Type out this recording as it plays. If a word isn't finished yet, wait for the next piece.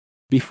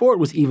Before it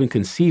was even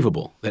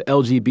conceivable that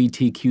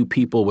LGBTQ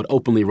people would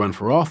openly run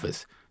for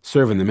office,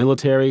 serve in the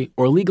military,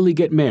 or legally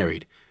get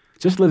married,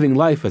 just living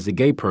life as a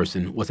gay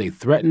person was a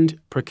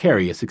threatened,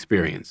 precarious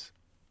experience.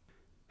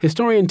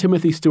 Historian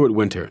Timothy Stewart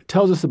Winter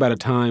tells us about a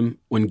time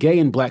when gay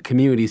and black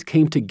communities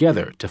came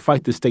together to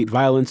fight the state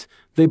violence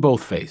they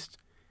both faced.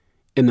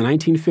 In the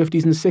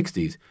 1950s and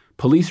 60s,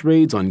 police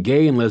raids on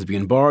gay and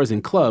lesbian bars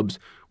and clubs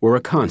were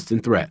a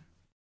constant threat.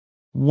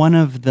 One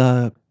of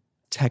the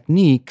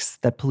techniques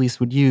that police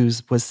would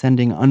use was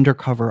sending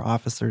undercover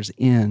officers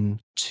in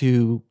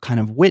to kind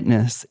of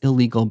witness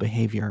illegal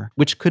behavior,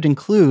 which could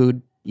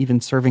include even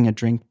serving a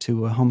drink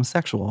to a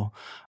homosexual.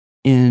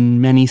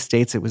 In many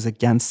states, it was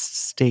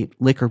against state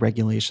liquor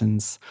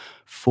regulations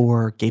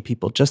for gay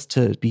people just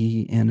to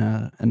be in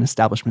an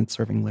establishment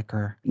serving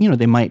liquor. You know,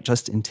 they might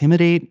just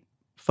intimidate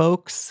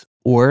folks,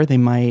 or they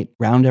might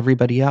round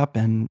everybody up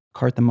and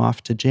cart them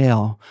off to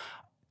jail,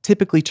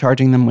 typically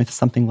charging them with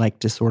something like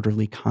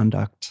disorderly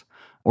conduct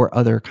or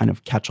other kind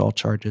of catch-all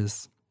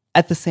charges.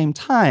 At the same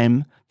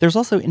time, there's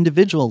also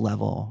individual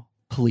level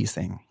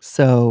policing.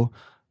 So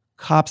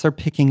cops are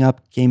picking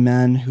up gay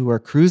men who are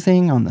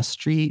cruising on the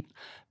street.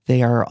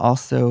 They are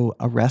also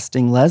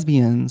arresting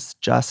lesbians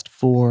just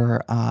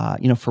for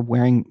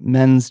wearing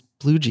men's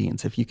blue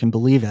jeans, if you can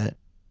believe it.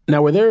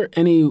 Now, were there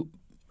any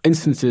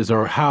instances,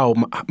 or how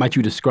might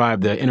you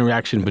describe the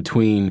interaction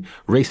between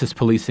racist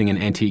policing and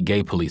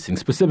anti-gay policing?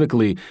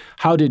 Specifically,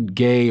 how did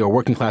gay or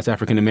working-class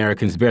African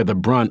Americans bear the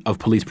brunt of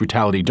police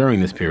brutality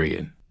during this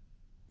period?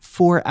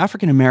 For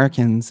African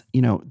Americans,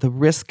 the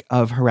risk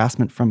of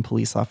harassment from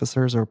police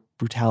officers or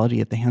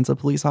brutality at the hands of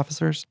police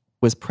officers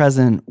was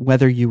present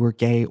whether you were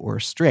gay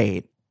or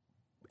straight.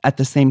 At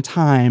the same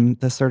time,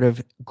 the sort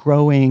of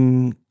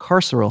growing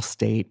carceral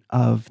state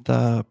of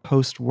the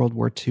post-World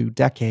War II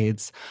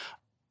decades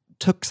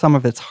took some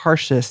of its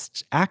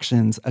harshest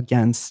actions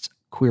against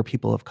queer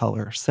people of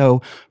color.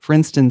 So, for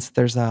instance,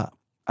 there's a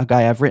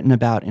guy I've written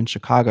about in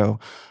Chicago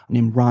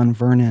named Ron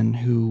Vernon,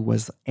 who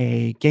was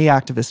a gay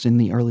activist in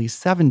the early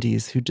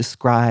 70s who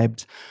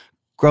described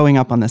growing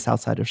up on the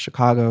south side of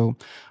Chicago,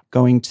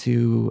 going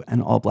to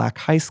an all-black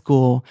high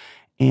school,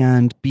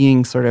 and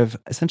being sort of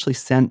essentially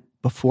sent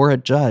before a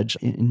judge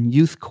in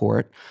youth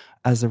court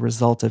as a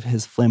result of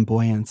his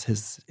flamboyance,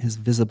 his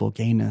visible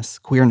gayness,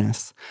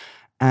 queerness.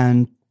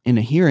 And in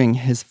a hearing,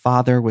 his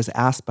father was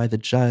asked by the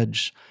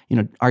judge,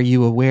 are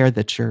you aware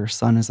that your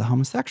son is a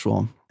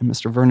homosexual? And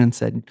Mr. Vernon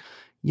said,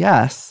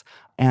 yes.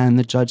 And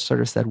the judge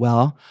sort of said,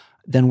 well,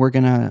 then we're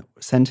going to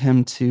send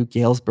him to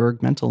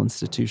Galesburg Mental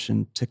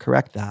Institution to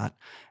correct that.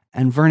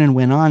 And Vernon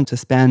went on to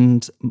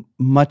spend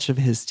much of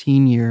his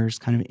teen years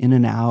kind of in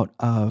and out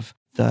of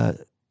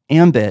the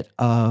ambit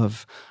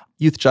of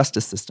youth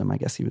justice system, I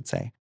guess you would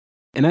say.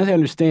 And as I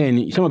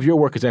understand, some of your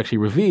work has actually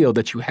revealed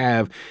that you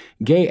have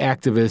gay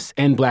activists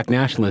and black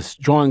nationalists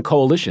drawing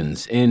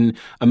coalitions in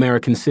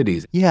American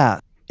cities. Yeah,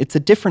 it's a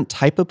different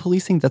type of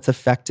policing that's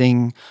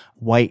affecting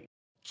white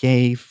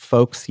gay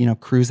folks,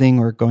 cruising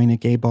or going to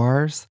gay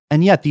bars.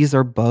 And yet these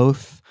are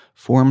both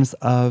forms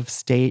of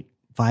state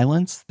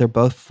violence. They're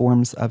both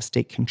forms of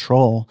state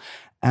control.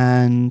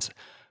 And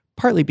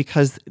partly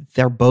because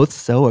they're both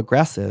so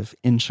aggressive,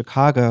 in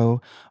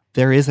Chicago,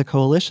 there is a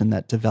coalition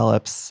that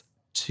develops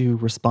to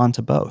respond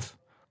to both,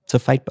 to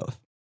fight both.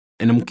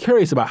 And I'm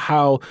curious about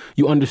how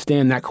you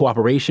understand that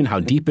cooperation,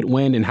 how deep it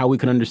went, and how we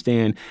can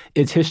understand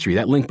its history,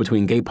 that link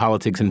between gay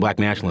politics and black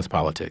nationalist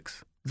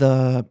politics.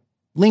 The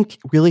link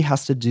really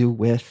has to do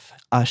with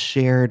a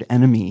shared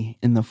enemy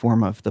in the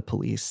form of the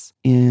police.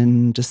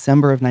 In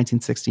December of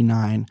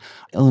 1969,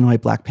 Illinois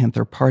Black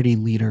Panther Party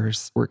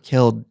leaders were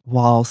killed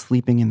while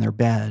sleeping in their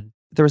bed.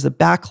 There was a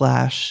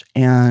backlash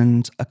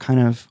and a kind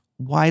of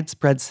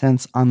widespread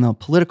sense on the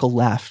political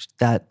left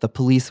that the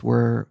police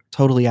were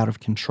totally out of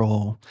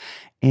control.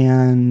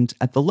 And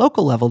at the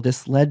local level,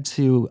 this led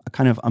to a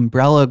kind of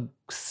umbrella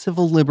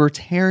civil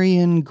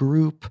libertarian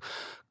group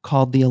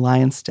called the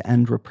Alliance to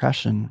End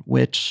Repression,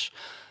 which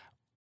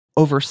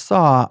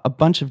oversaw a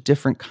bunch of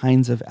different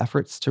kinds of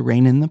efforts to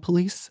rein in the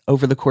police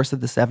over the course of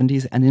the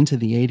 70s and into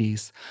the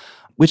 80s,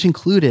 which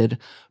included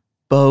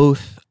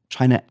both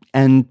trying to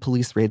end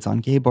police raids on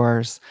gay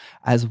bars,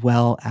 as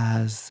well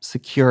as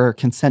secure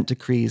consent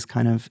decrees,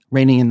 kind of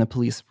reining in the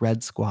police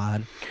red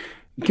squad.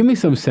 Give me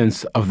some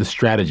sense of the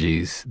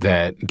strategies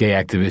that gay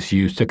activists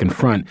use to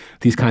confront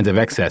these kinds of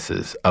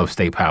excesses of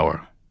state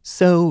power.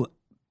 So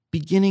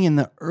beginning in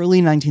the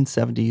early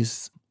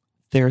 1970s,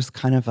 there's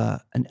kind of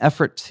an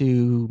effort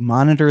to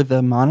monitor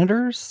the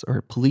monitors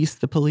or police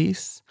the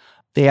police.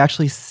 They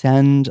actually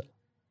send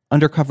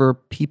undercover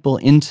people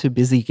into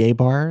busy gay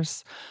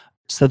bars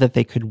so that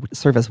they could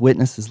serve as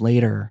witnesses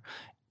later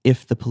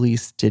if the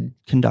police did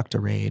conduct a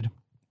raid.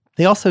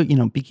 They also,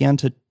 began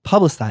to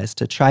publicize,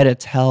 to try to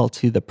tell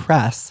to the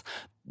press,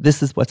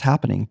 this is what's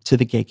happening to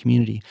the gay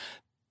community.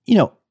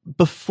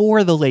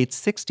 Before the late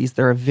 60s,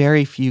 there are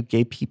very few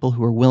gay people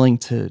who are willing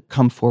to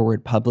come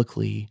forward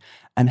publicly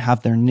and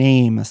have their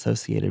name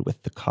associated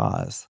with the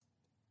cause.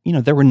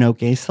 there were no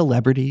gay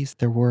celebrities.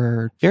 There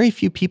were very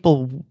few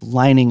people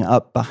lining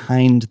up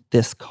behind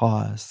this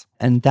cause.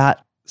 And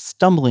that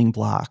stumbling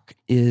block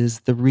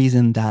is the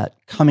reason that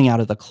coming out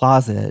of the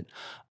closet,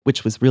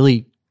 which was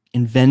really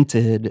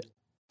invented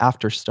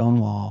after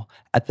Stonewall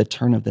at the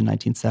turn of the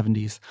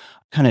 1970s,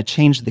 kind of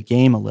changed the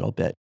game a little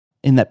bit,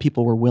 in that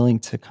people were willing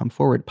to come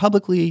forward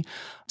publicly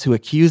to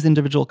accuse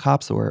individual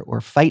cops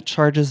or fight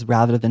charges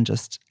rather than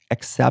just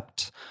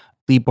accept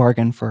the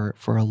bargain for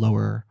a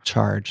lower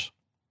charge.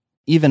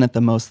 Even at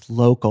the most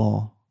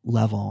local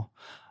level,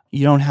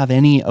 you don't have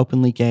any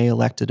openly gay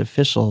elected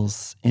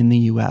officials in the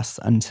U.S.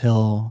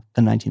 until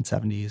the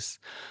 1970s.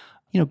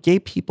 Gay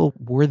people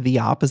were the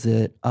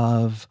opposite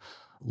of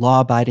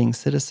law-abiding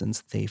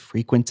citizens. They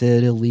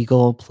frequented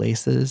illegal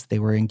places. They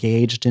were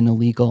engaged in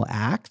illegal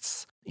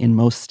acts in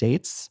most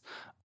states.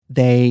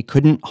 They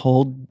couldn't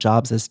hold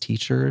jobs as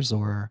teachers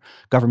or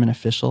government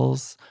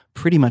officials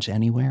pretty much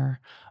anywhere.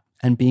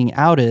 And being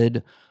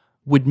outed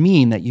would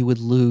mean that you would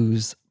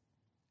lose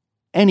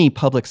any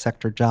public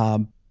sector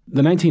job.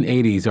 The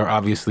 1980s are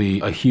obviously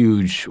a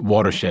huge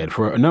watershed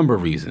for a number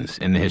of reasons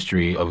in the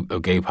history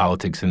of gay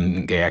politics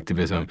and gay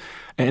activism,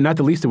 and not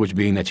the least of which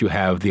being that you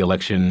have the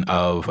election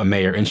of a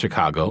mayor in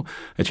Chicago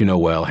that you know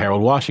well,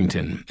 Harold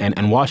Washington.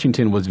 And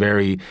Washington was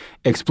very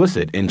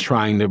explicit in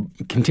trying to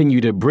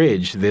continue to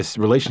bridge this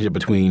relationship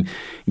between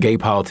gay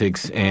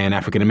politics and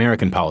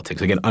African-American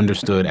politics, again,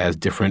 understood as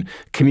different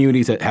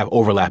communities that have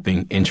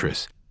overlapping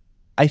interests.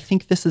 I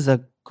think this is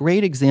a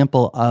great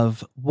example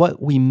of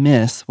what we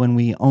miss when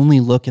we only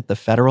look at the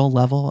federal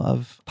level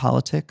of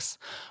politics.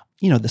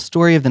 The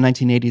story of the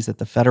 1980s at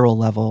the federal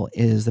level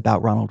is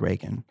about Ronald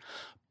Reagan.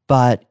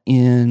 But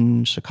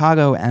in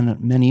Chicago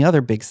and many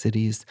other big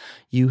cities,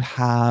 you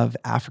have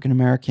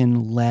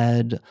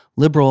African-American-led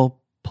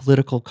liberal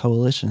political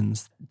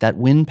coalitions that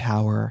win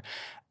power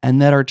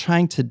and that are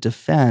trying to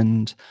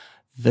defend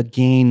the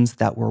gains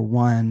that were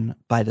won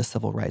by the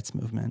civil rights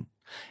movement.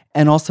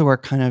 And also are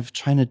kind of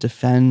trying to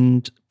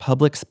defend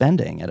public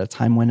spending at a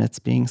time when it's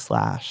being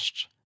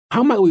slashed.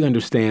 How might we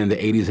understand the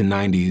 80s and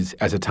 90s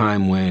as a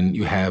time when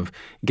you have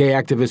gay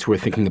activists who are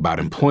thinking about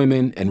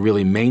employment and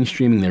really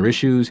mainstreaming their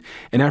issues,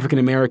 and African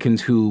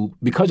Americans who,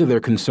 because of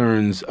their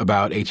concerns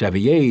about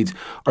HIV/AIDS,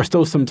 are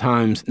still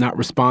sometimes not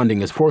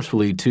responding as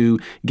forcefully to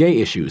gay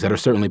issues that are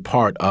certainly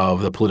part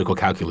of the political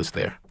calculus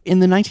there? In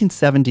the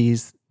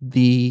 1970s,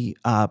 the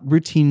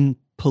routine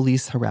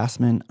police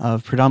harassment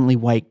of predominantly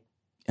white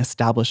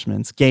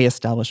establishments, gay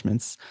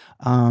establishments,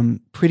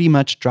 pretty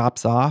much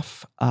drops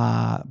off.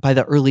 By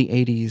the early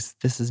 80s,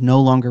 this is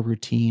no longer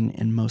routine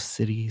in most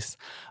cities.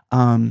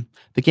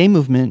 The gay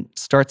movement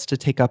starts to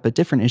take up a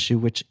different issue,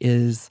 which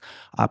is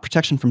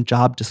protection from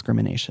job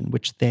discrimination,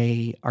 which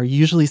they are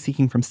usually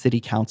seeking from city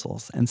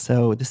councils. And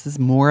so this is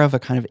more of a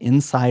kind of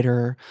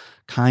insider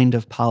kind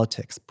of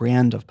politics,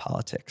 brand of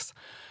politics.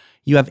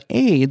 You have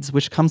AIDS,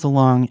 which comes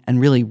along and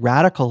really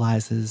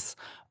radicalizes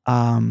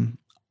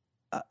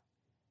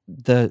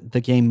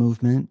the gay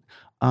movement,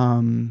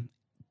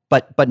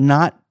 but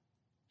not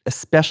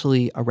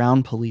especially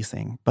around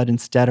policing, but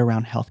instead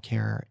around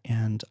healthcare.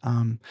 And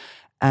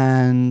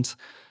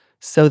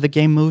so the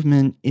gay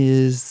movement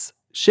is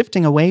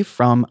shifting away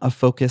from a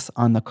focus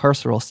on the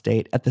carceral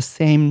state at the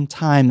same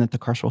time that the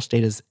carceral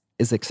state is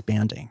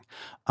expanding.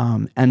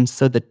 And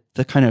so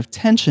the kind of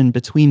tension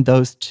between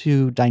those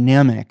two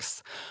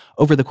dynamics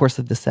over the course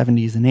of the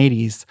 70s and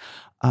 80s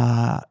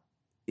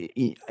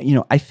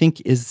I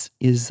think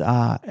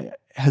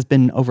has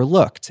been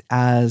overlooked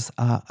as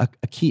a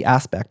key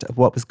aspect of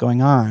what was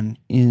going on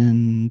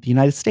in the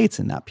United States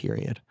in that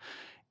period.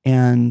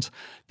 And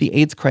the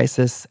AIDS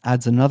crisis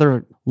adds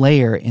another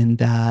layer in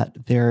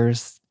that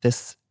there's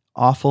this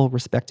awful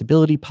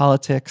respectability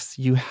politics.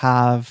 You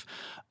have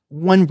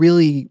one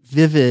really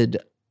vivid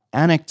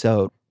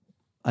anecdote,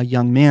 a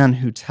young man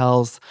who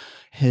tells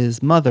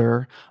his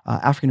mother,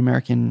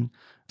 African-American,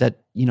 that,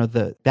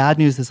 the bad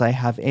news is I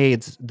have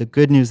AIDS. The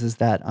good news is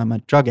that I'm a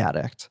drug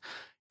addict.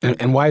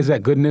 And why is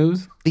that good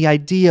news? The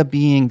idea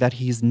being that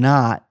he's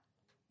not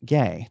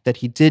gay, that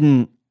he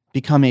didn't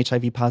become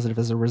HIV positive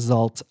as a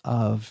result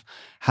of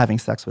having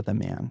sex with a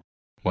man.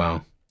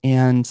 Wow.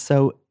 And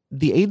so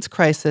the AIDS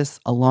crisis,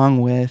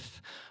 along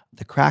with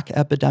the crack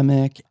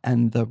epidemic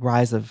and the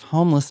rise of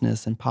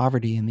homelessness and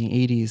poverty in the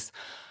 80s,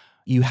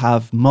 you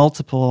have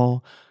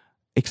multiple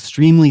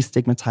extremely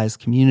stigmatized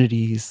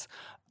communities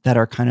that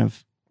are kind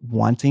of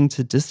wanting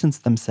to distance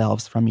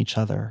themselves from each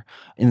other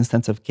in the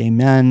sense of gay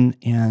men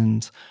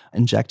and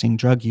injecting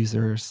drug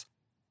users.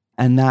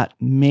 And that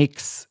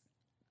makes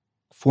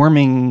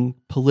forming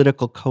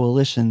political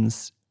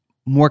coalitions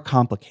more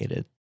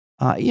complicated.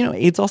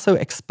 AIDS also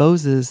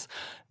exposes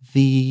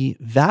the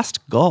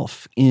vast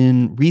gulf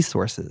in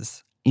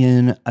resources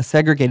in a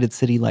segregated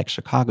city like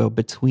Chicago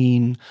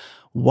between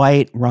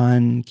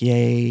white-run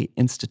gay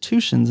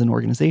institutions and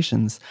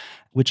organizations,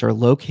 which are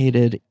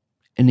located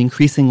in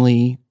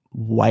increasingly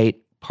white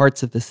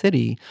parts of the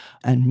city.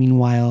 And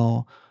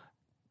meanwhile,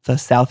 the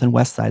south and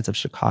west sides of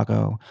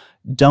Chicago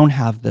don't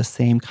have the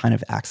same kind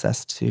of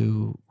access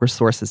to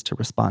resources to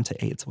respond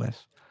to AIDS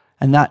with.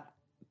 And that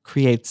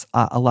creates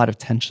a lot of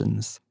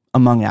tensions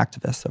among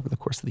activists over the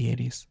course of the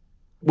 80s.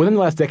 Within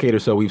the last decade or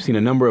so, we've seen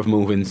a number of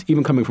movements,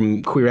 even coming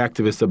from queer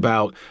activists,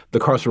 about the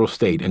carceral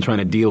state and trying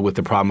to deal with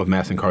the problem of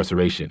mass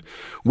incarceration.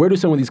 Where do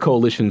some of these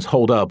coalitions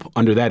hold up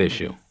under that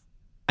issue?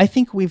 I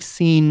think we've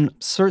seen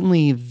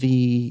certainly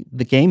the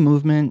gay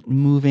movement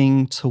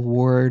moving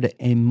toward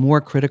a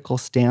more critical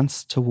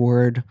stance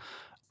toward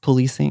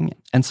policing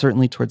and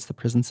certainly towards the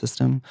prison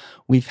system.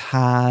 We've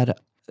had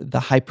the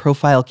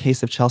high-profile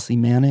case of Chelsea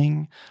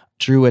Manning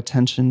drew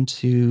attention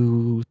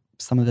to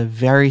some of the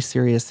very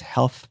serious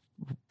health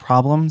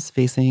problems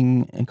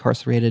facing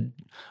incarcerated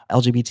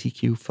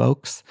LGBTQ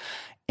folks.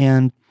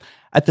 And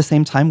at the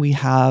same time, we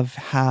have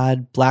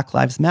had Black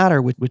Lives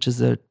Matter, which is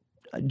a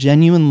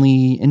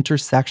genuinely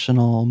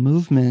intersectional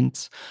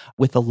movement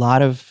with a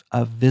lot of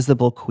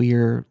visible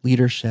queer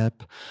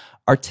leadership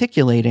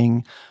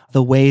articulating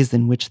the ways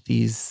in which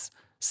these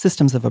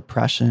systems of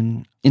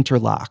oppression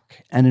interlock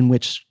and in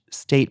which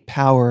state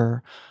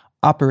power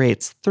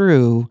operates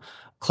through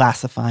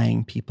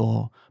classifying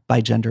people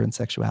by gender and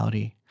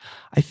sexuality.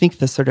 I think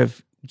the sort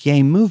of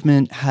gay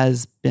movement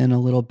has been a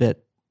little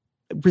bit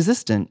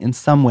resistant in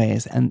some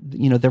ways. And,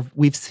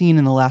 we've seen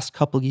in the last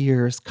couple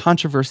years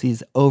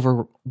controversies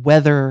over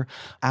whether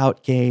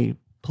out gay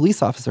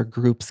police officer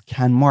groups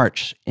can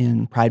march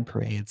in pride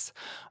parades,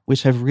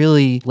 which have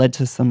really led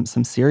to some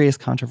serious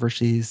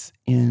controversies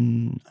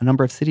in a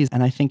number of cities.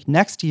 And I think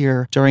next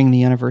year, during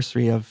the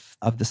anniversary of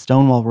the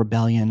Stonewall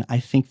Rebellion, I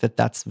think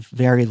that's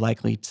very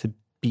likely to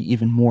be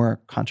even more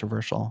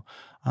controversial.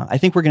 I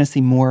think we're going to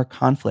see more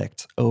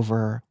conflict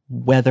over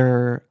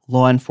whether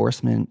law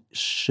enforcement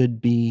should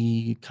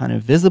be kind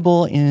of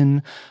visible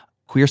in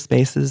queer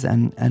spaces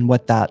and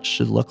what that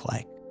should look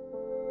like.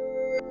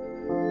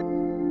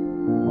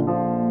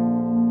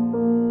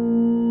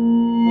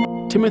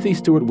 Timothy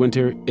Stewart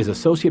Winter is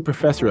Associate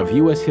Professor of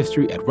U.S.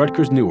 History at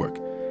Rutgers Newark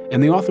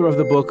and the author of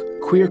the book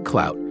Queer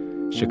Clout,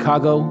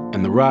 Chicago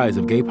and the Rise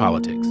of Gay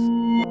Politics.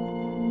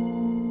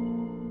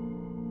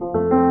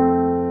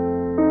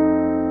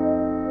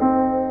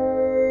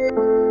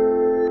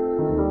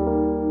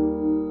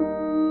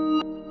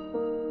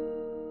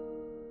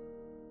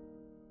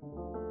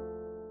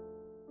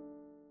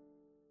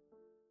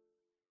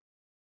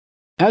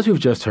 As we've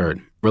just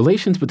heard,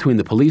 relations between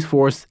the police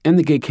force and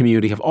the gay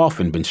community have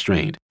often been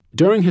strained.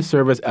 During his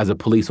service as a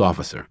police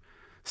officer,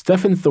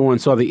 Stephen Thorne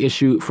saw the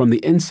issue from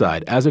the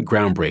inside as a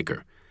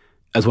groundbreaker,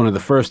 as one of the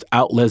first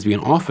out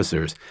lesbian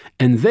officers,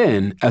 and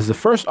then as the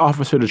first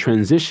officer to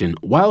transition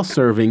while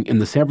serving in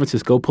the San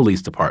Francisco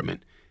Police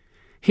Department.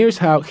 Here's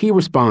how he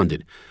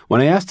responded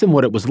when I asked him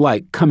what it was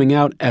like coming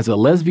out as a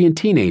lesbian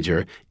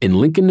teenager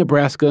in Lincoln,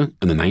 Nebraska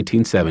in the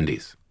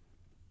 1970s.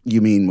 You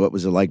mean what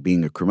was it like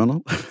being a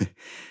criminal?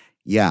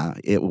 Yeah,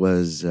 it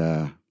was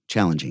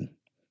challenging.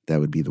 That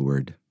would be the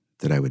word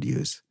that I would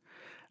use.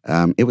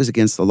 It was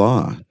against the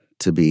law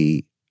to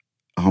be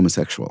a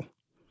homosexual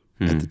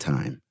at the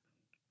time.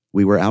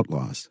 We were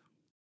outlaws.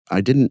 I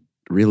didn't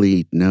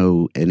really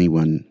know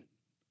anyone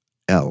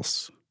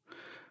else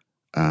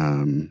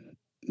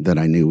that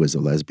I knew was a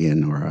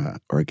lesbian or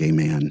a gay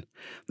man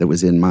that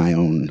was in my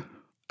own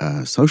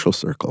social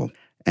circle.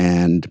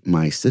 And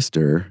my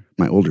sister,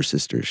 my older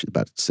sister, she's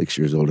about 6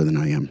 years older than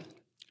I am,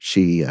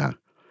 she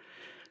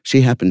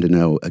happened to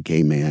know a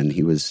gay man.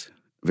 He was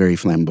very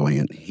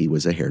flamboyant. He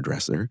was a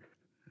hairdresser.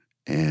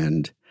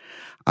 And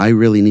I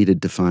really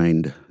needed to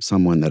find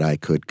someone that I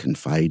could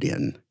confide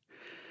in.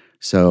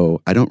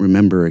 So I don't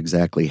remember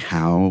exactly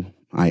how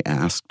I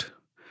asked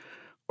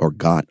or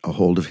got a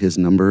hold of his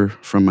number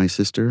from my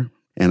sister.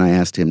 And I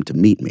asked him to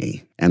meet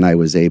me. And I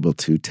was able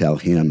to tell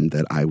him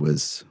that I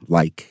was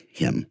like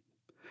him.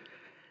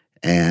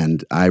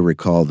 And I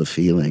recall the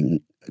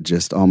feeling,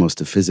 just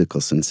almost a physical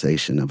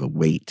sensation of a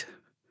weight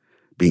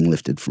being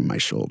lifted from my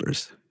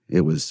shoulders.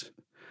 It was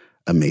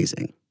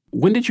amazing.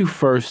 When did you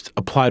first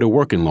apply to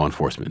work in law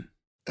enforcement?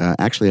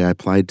 Actually, I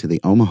applied to the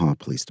Omaha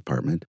Police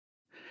Department.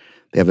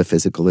 They have a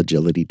physical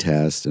agility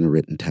test and a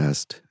written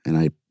test, and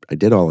I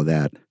did all of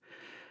that.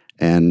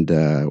 And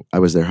I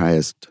was their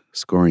highest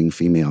scoring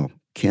female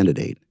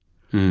candidate.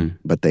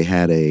 But they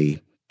had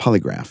a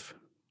polygraph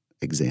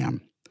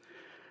exam.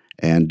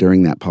 And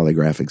during that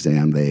polygraph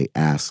exam, they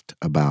asked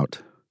about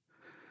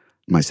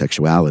my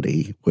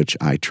sexuality, which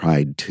I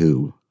tried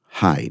to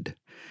hide.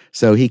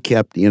 So he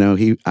kept,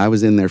 I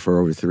was in there for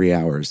over 3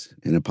 hours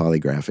in a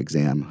polygraph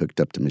exam, hooked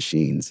up to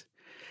machines.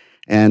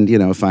 And,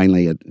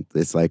 finally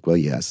it's like, well,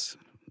 yes.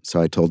 So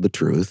I told the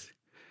truth,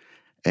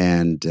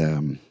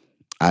 and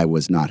I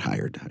was not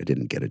hired. I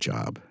didn't get a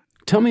job.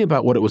 Tell me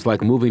about what it was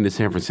like moving to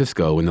San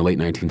Francisco in the late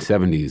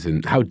 1970s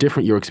and how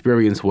different your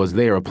experience was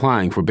there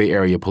applying for Bay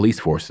Area police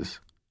forces.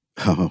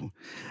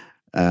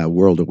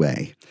 World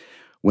away.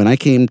 When I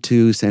came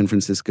to San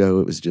Francisco,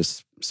 it was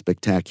just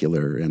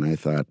spectacular, and I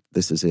thought,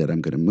 this is it,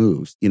 I'm going to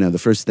move. The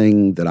first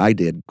thing that I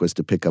did was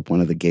to pick up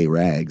one of the gay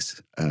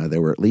rags.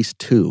 There were at least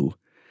 2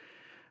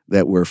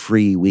 that were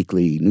free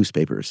weekly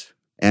newspapers.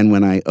 And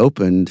when I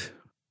opened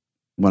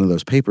one of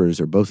those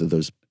papers, or both of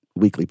those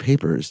weekly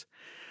papers,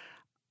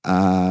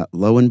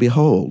 lo and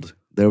behold,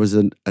 there was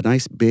a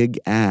nice big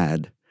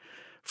ad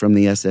from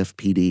the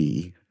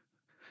SFPD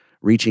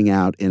reaching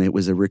out, and it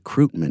was a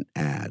recruitment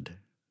ad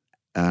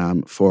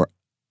for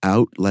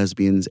out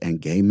lesbians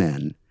and gay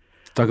men.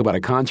 Talk about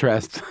a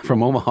contrast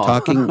from Omaha.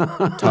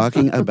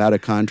 talking about a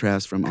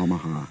contrast from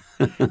Omaha.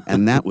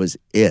 And that was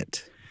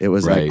it. It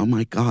was Right. like, oh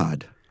my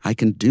God, I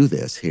can do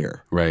this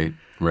here. Right.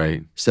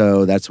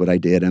 So that's what I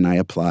did, and I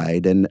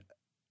applied. And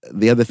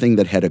the other thing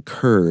that had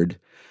occurred,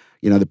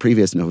 the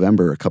previous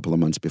November, a couple of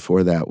months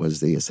before that,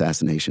 was the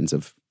assassinations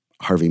of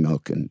Harvey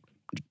Milk and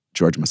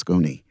George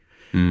Moscone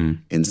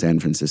in San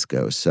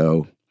Francisco.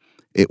 So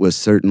it was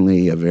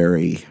certainly a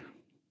very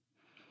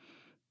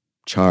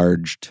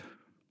charged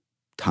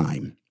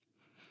time.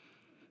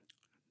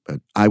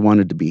 But I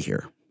wanted to be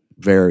here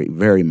very,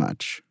 very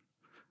much,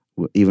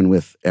 even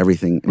with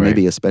everything, Right.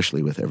 maybe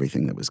especially with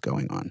everything that was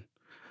going on.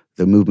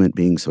 The movement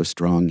being so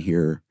strong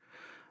here,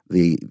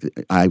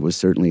 I was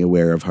certainly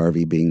aware of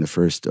Harvey being the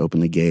first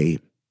openly gay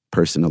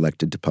person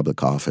elected to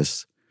public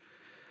office,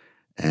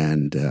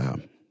 and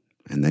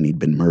then he'd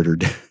been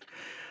murdered.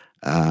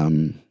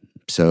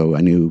 So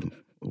I knew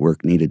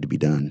work needed to be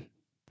done.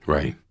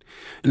 Right.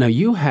 Now,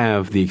 you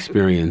have the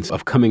experience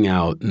of coming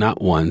out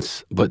not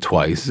once, but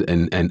twice,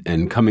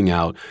 and coming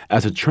out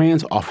as a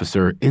trans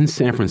officer in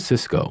San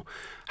Francisco.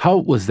 How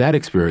was that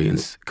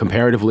experience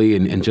comparatively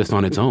and just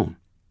on its own?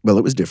 Well,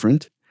 it was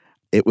different.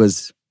 It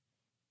was,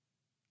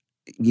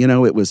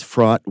 it was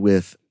fraught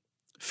with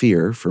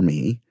fear for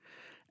me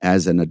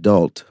as an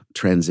adult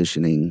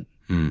transitioning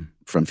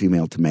from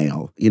female to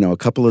male. A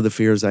couple of the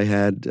fears I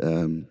had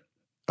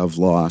of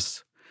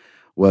loss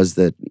was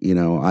that,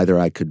 either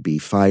I could be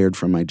fired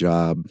from my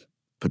job,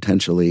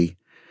 potentially.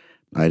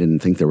 I didn't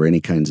think there were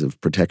any kinds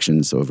of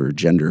protections over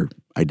gender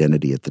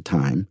identity at the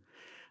time.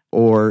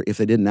 Or if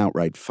they didn't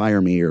outright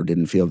fire me or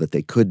didn't feel that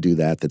they could do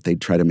that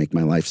they'd try to make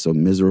my life so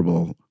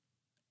miserable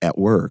at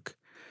work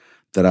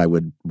that I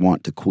would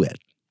want to quit.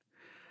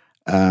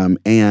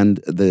 And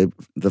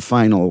the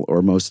final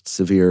or most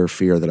severe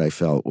fear that I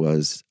felt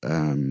was,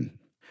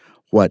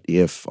 what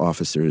if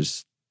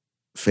officers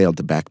failed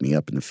to back me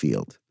up in the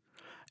field?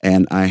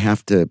 And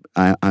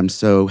I'm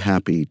so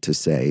happy to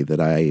say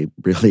that I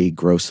really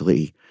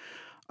grossly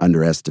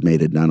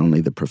underestimated not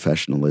only the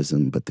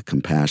professionalism, but the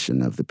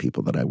compassion of the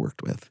people that I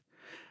worked with,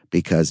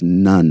 because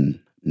none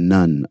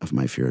of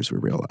my fears were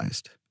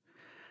realized.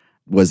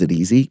 Was it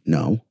easy?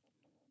 No.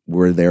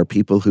 Were there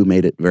people who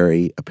made it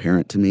very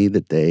apparent to me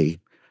that they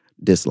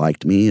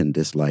disliked me and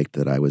disliked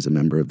that I was a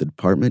member of the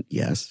department?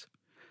 Yes.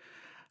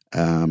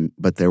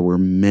 But there were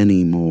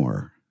many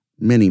more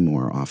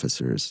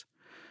officers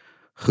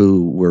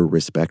who were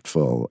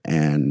respectful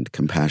and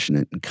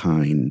compassionate and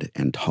kind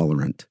and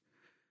tolerant.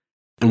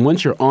 And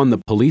once you're on the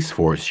police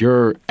force,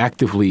 you're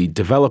actively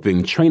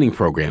developing training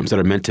programs that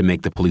are meant to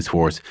make the police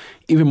force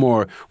even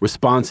more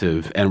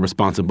responsive and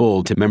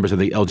responsible to members of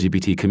the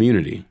LGBT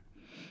community.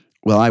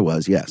 Well, I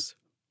was, yes.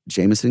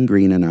 Jameson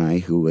Green and I,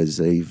 who was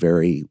a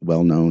very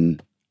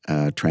well-known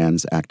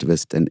trans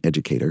activist and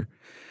educator,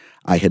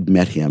 I had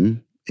met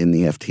him in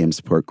the FTM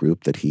support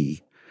group that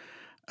he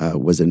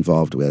was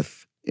involved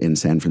with in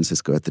San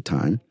Francisco at the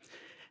time.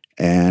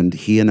 And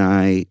he and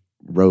I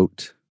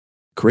wrote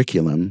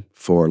curriculum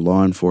for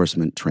law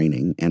enforcement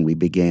training, and we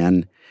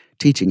began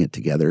teaching it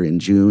together in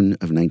June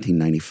of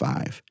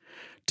 1995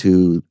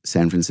 to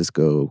San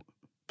Francisco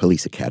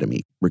Police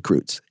Academy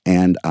recruits.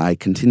 And I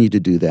continued to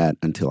do that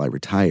until I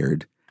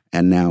retired.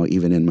 And now,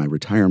 even in my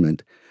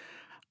retirement,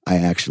 I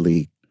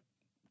actually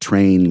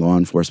train law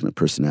enforcement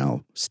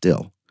personnel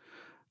still,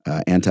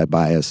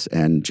 anti-bias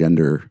and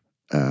gender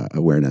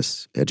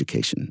awareness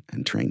education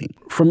and training.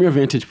 From your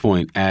vantage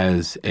point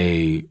as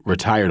a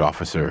retired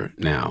officer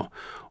now,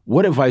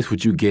 what advice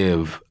would you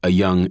give a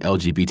young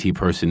LGBT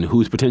person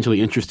who's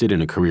potentially interested in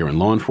a career in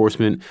law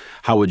enforcement?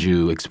 How would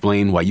you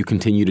explain why you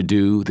continue to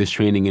do this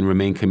training and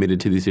remain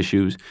committed to these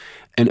issues?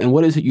 And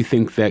what is it you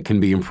think that can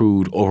be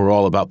improved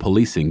overall about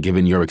policing,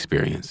 given your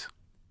experience?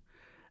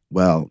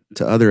 Well,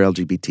 to other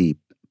LGBT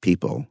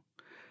people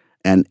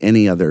and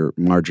any other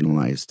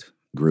marginalized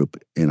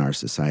group in our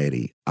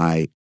society,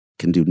 I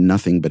can do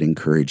nothing but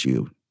encourage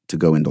you to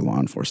go into law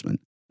enforcement.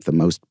 The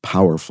most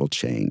powerful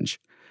change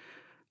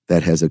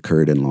that has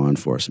occurred in law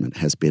enforcement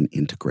has been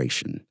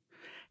integration.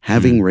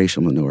 Having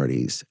racial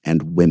minorities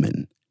and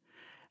women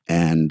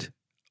and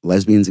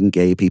lesbians and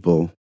gay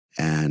people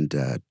and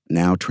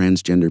now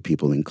transgender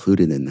people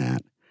included in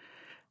that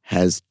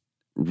has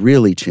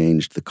really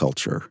changed the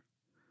culture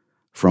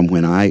from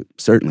when I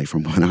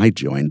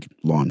joined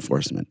law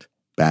enforcement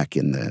back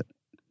in the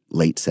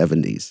late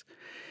 70s.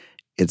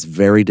 It's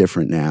very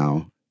different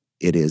now.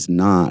 It is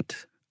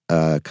not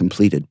a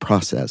completed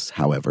process,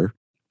 however,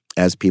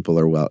 as people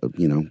are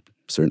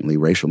certainly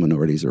racial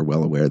minorities are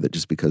well aware that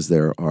just because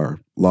there are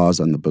laws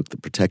on the book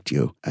that protect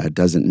you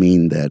doesn't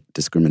mean that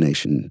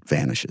discrimination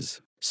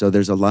vanishes. So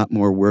there's a lot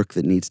more work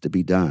that needs to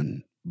be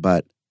done,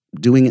 but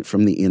doing it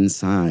from the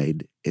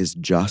inside is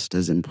just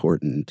as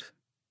important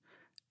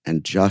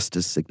and just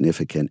as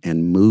significant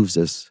and moves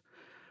us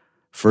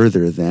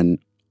further than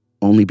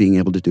only being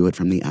able to do it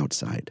from the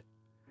outside.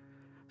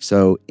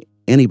 So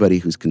anybody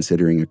who's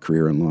considering a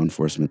career in law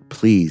enforcement,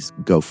 please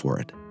go for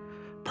it.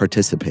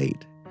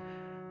 Participate.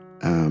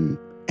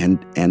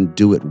 And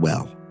do it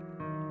well.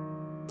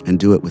 And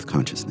do it with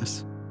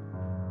consciousness.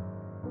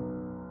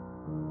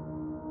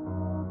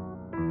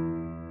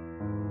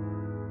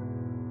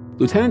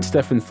 Lieutenant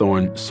Stephen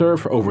Thorne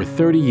served for over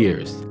 30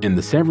 years in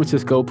the San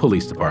Francisco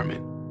Police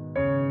Department.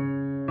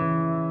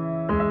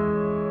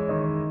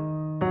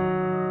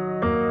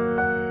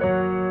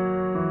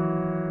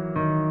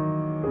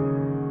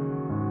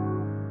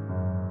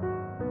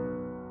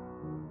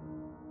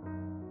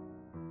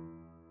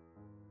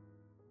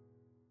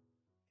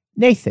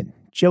 Nathan,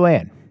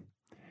 Joanne,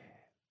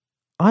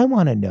 I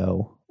want to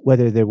know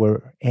whether there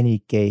were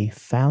any gay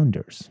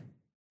founders.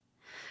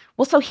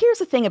 Well, so here's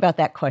the thing about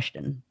that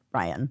question,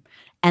 Brian,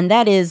 and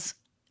that is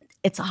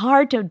it's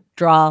hard to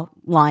draw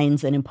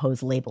lines and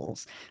impose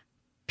labels.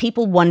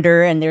 People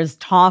wonder, and there's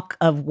talk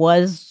of,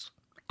 was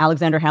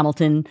Alexander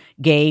Hamilton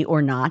gay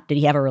or not? Did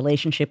he have a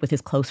relationship with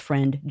his close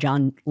friend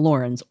John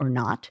Lawrence or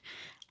not?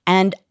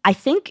 And I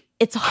think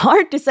it's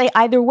hard to say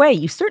either way.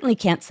 You certainly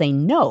can't say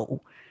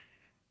no.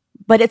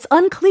 But it's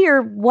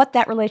unclear what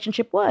that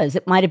relationship was.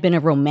 It might have been a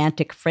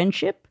romantic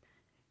friendship.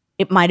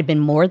 It might have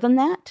been more than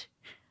that.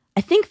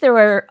 I think there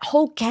are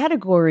whole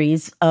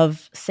categories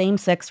of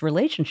same-sex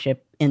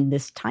relationship in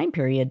this time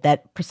period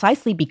that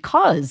precisely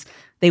because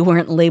they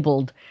weren't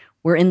labeled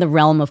were in the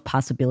realm of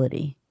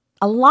possibility.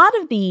 A lot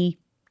of the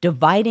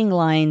dividing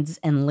lines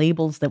and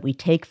labels that we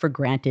take for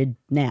granted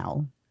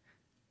now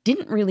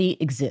didn't really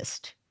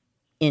exist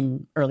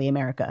in early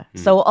America.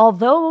 So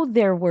although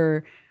there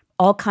were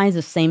all kinds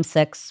of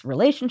same-sex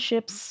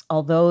relationships,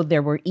 although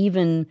there were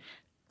even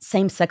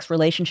same-sex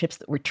relationships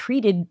that were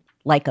treated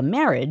like a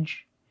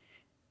marriage,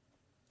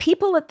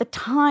 people at the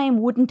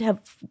time wouldn't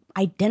have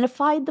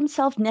identified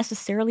themselves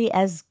necessarily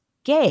as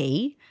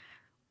gay,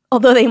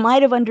 although they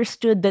might have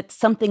understood that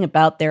something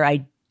about their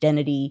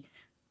identity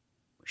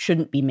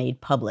shouldn't be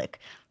made public.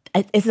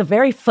 It's a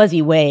very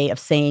fuzzy way of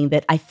saying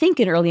that I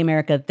think in early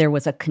America there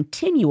was a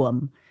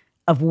continuum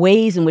of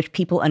ways in which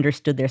people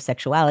understood their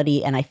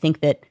sexuality, and I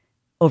think that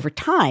over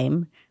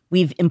time,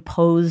 we've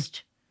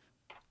imposed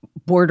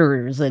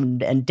borders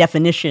and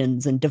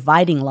definitions and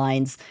dividing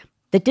lines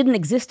that didn't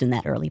exist in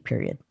that early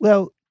period.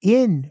 Well,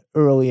 in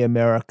early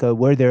America,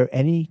 were there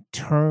any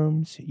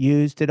terms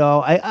used at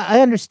all? I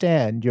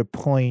understand your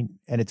point,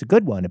 and it's a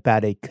good one,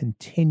 about a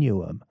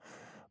continuum,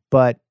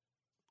 but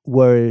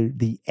were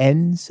the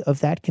ends of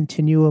that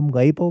continuum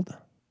labeled?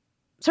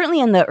 Certainly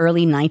in the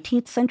early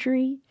 19th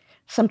century,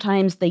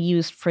 sometimes they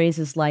used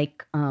phrases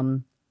like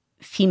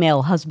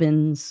female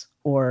husbands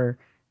or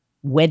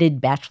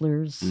wedded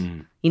bachelors.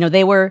 You know,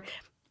 they were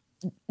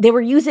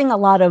using a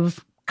lot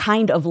of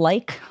kind of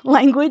like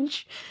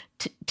language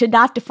to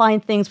not define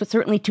things, but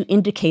certainly to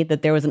indicate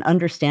that there was an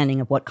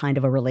understanding of what kind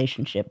of a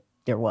relationship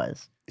there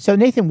was. So,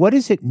 Nathan, what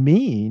does it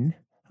mean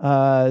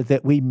that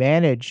we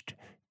managed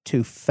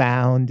to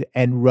found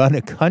and run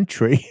a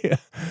country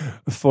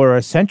for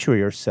a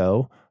century or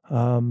so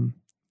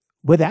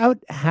without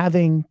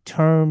having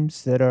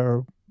terms that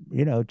are,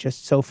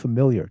 just so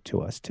familiar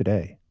to us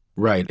today?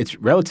 Right. It's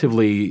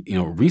relatively,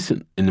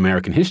 recent in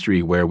American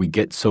history where we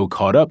get so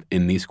caught up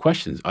in these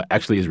questions,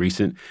 actually as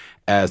recent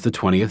as the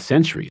 20th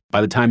century. By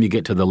the time you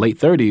get to the late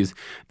 30s,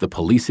 the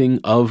policing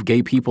of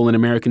gay people in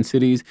American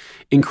cities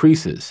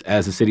increases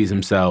as the cities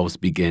themselves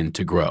begin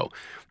to grow.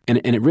 And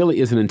it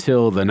really isn't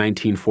until the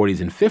 1940s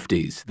and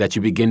 50s that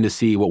you begin to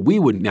see what we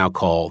would now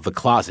call the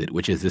closet,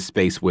 which is this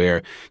space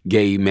where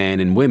gay men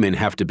and women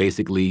have to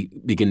basically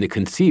begin to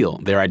conceal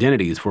their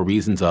identities for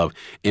reasons of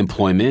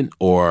employment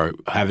or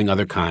having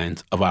other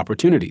kinds of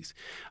opportunities.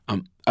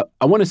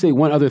 I want to say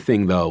one other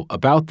thing, though,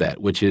 about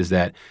that, which is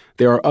that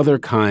there are other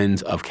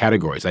kinds of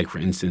categories, like, for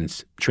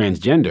instance,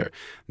 transgender,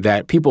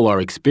 that people are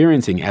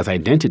experiencing as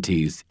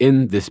identities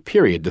in this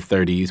period, the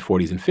 30s,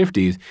 40s, and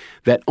 50s,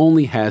 that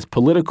only has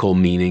political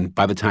meaning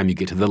by the time you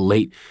get to the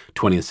late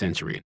 20th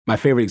century. My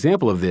favorite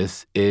example of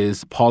this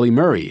is Pauli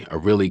Murray, a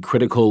really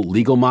critical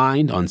legal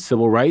mind on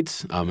civil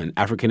rights, an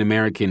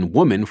African-American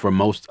woman for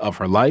most of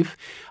her life.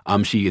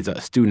 She is a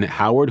student at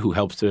Howard who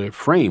helps to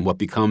frame what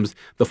becomes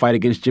the fight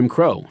against Jim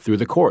Crow through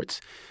the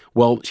courts.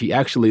 Well, she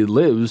actually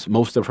lives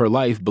most of her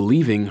life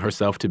believing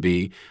herself to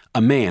be a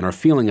man or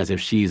feeling as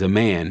if she's a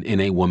man in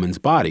a woman's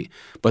body.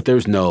 But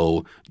there's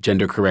no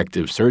gender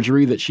corrective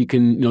surgery that she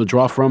can,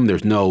 draw from.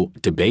 There's no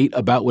debate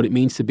about what it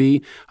means to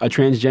be a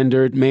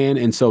transgendered man.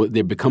 And so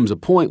there becomes a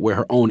point where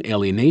her own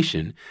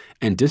alienation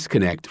and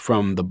disconnect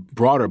from the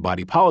broader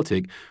body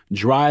politic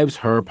drives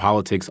her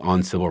politics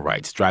on civil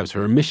rights, drives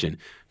her mission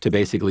to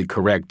basically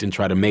correct and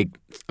try to make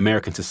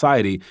American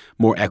society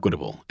more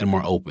equitable and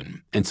more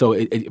open. And so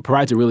it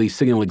provides a really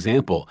signal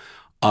example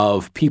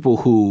of people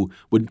who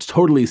would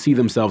totally see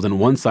themselves on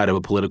one side of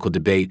a political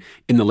debate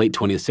in the late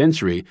 20th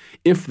century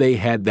if they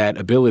had that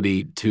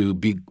ability to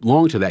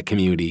belong to that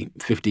community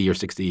 50 or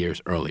 60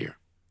 years earlier.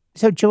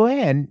 So,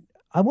 Joanne,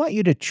 I want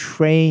you to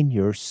train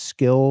your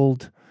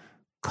skilled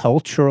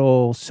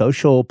cultural,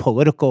 social,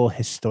 political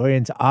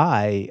historian's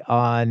eye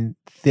on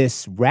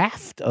this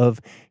raft of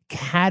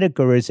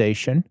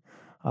categorization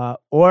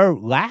or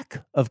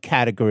lack of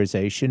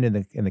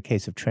categorization in the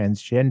case of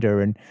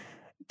transgender. And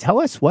tell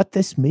us what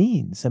this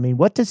means. I mean,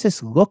 what does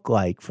this look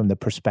like from the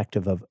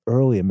perspective of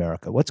early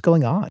America? What's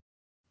going on?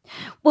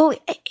 Well,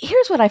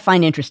 here's what I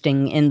find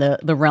interesting in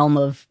the realm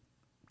of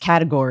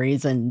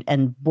categories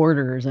and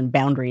borders and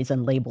boundaries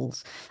and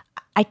labels.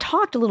 I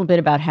talked a little bit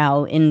about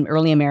how in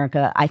early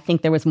America, I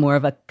think there was more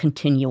of a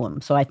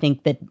continuum. So I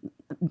think that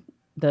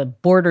the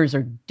borders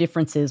or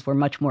differences were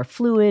much more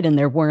fluid and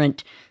there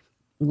weren't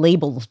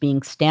labels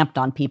being stamped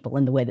on people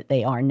in the way that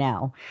they are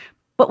now.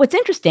 But what's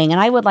interesting,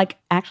 and I would like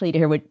actually to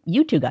hear what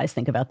you two guys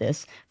think about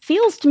this,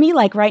 feels to me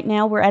like right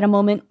now we're at a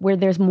moment where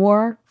there's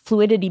more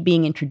fluidity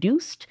being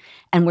introduced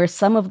and where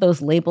some of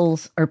those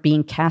labels are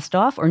being cast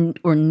off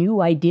or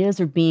new ideas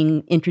are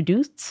being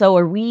introduced. So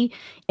are we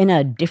in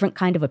a different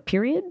kind of a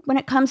period when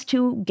it comes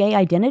to gay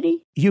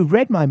identity? You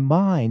read my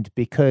mind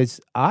because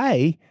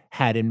I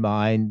had in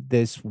mind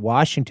this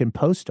Washington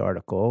Post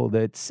article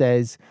that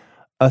says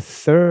a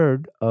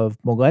third of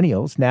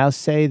millennials now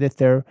say that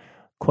they're,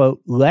 quote,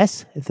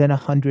 less than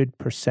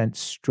 100%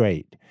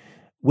 straight,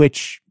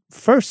 which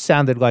first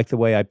sounded like the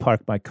way I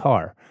park my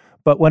car.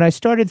 But when I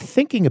started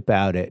thinking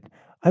about it,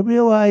 I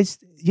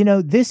realized,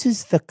 this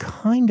is the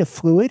kind of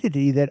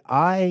fluidity that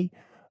I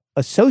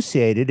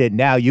associated, and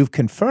now you've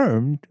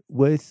confirmed,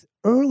 with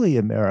early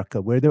America,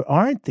 where there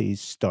aren't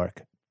these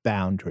stark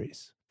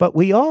boundaries. But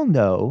we all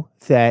know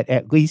that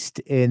at least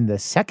in the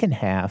second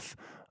half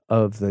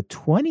of the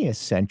 20th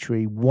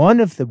century, one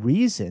of the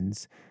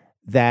reasons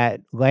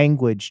that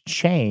language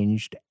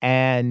changed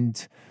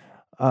and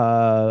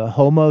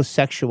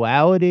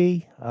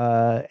homosexuality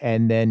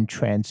and then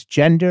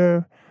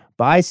transgender,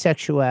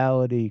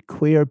 bisexuality,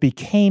 queer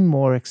became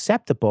more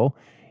acceptable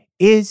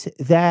is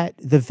that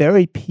the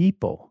very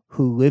people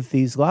who live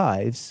these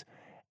lives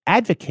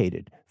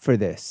advocated for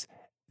this.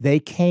 They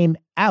came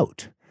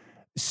out.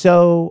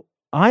 So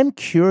I'm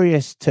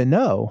curious to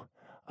know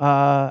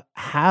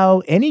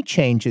how any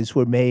changes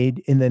were made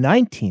in the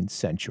 19th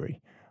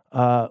century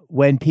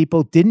when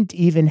people didn't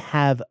even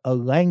have a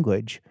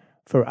language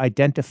for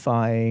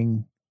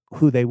identifying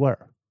who they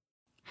were.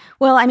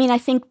 Well, I mean, I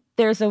think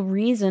there's a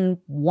reason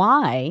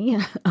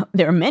why.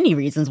 There are many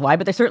reasons why,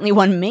 but there's certainly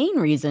one main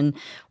reason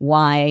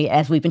why,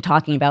 as we've been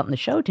talking about in the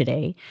show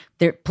today,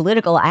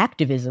 political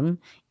activism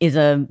is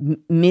a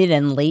mid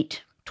and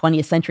late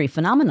 20th century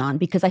phenomenon,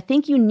 because I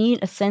think you need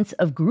a sense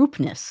of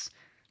groupness,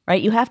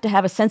 right? You have to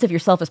have a sense of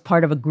yourself as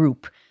part of a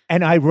group.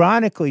 And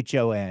ironically,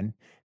 Joanne,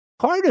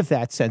 part of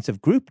that sense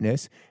of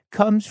groupness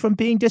comes from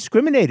being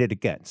discriminated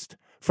against,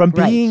 from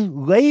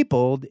being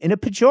labeled in a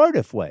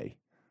pejorative way.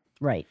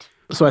 Right.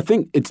 So I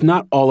think it's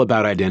not all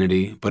about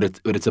identity, but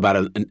it's about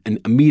a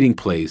meeting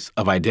place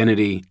of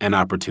identity and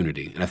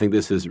opportunity. And I think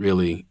this is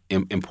really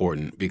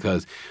important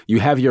because you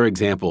have your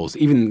examples,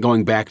 even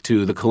going back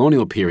to the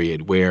colonial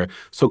period where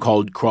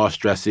so-called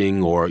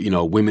cross-dressing or,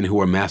 women who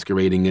are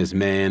masquerading as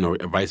men or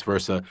vice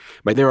versa.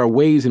 But there are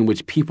ways in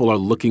which people are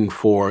looking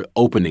for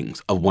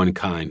openings of one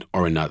kind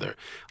or another.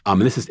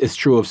 And this is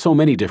true of so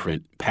many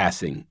different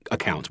passing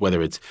accounts,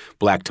 whether it's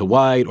black to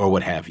white or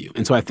what have you.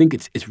 And so I think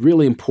it's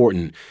really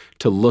important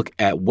to look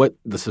at what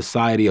the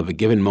society of a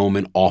given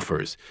moment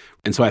offers.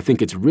 And so I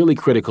think it's really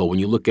critical when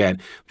you look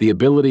at the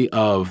ability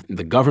of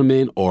the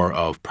government or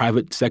of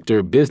private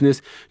sector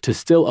business to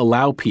still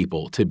allow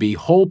people to be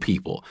whole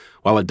people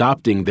while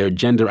adopting their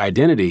gender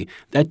identity.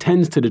 That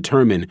tends to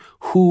determine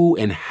who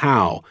and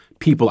how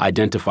people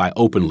identify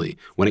openly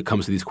when it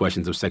comes to these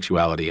questions of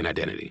sexuality and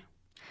identity.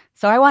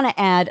 So I want to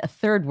add a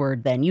third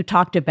word then. You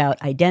talked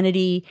about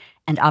identity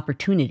and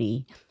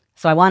opportunity.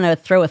 So I want to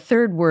throw a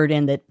third word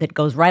in that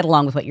goes right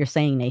along with what you're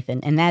saying,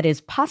 Nathan, and that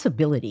is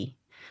possibility,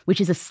 which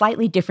is a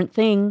slightly different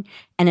thing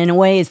and in a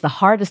way is the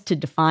hardest to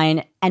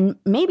define and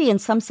maybe in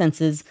some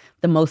senses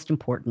the most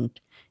important,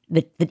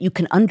 that you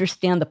can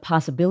understand the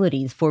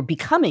possibilities for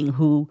becoming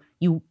who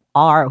you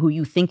are, who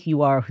you think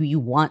you are, who you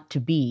want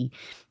to be.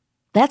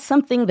 That's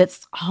something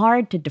that's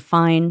hard to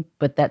define,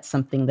 but that's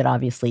something that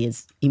obviously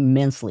is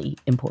immensely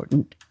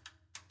important.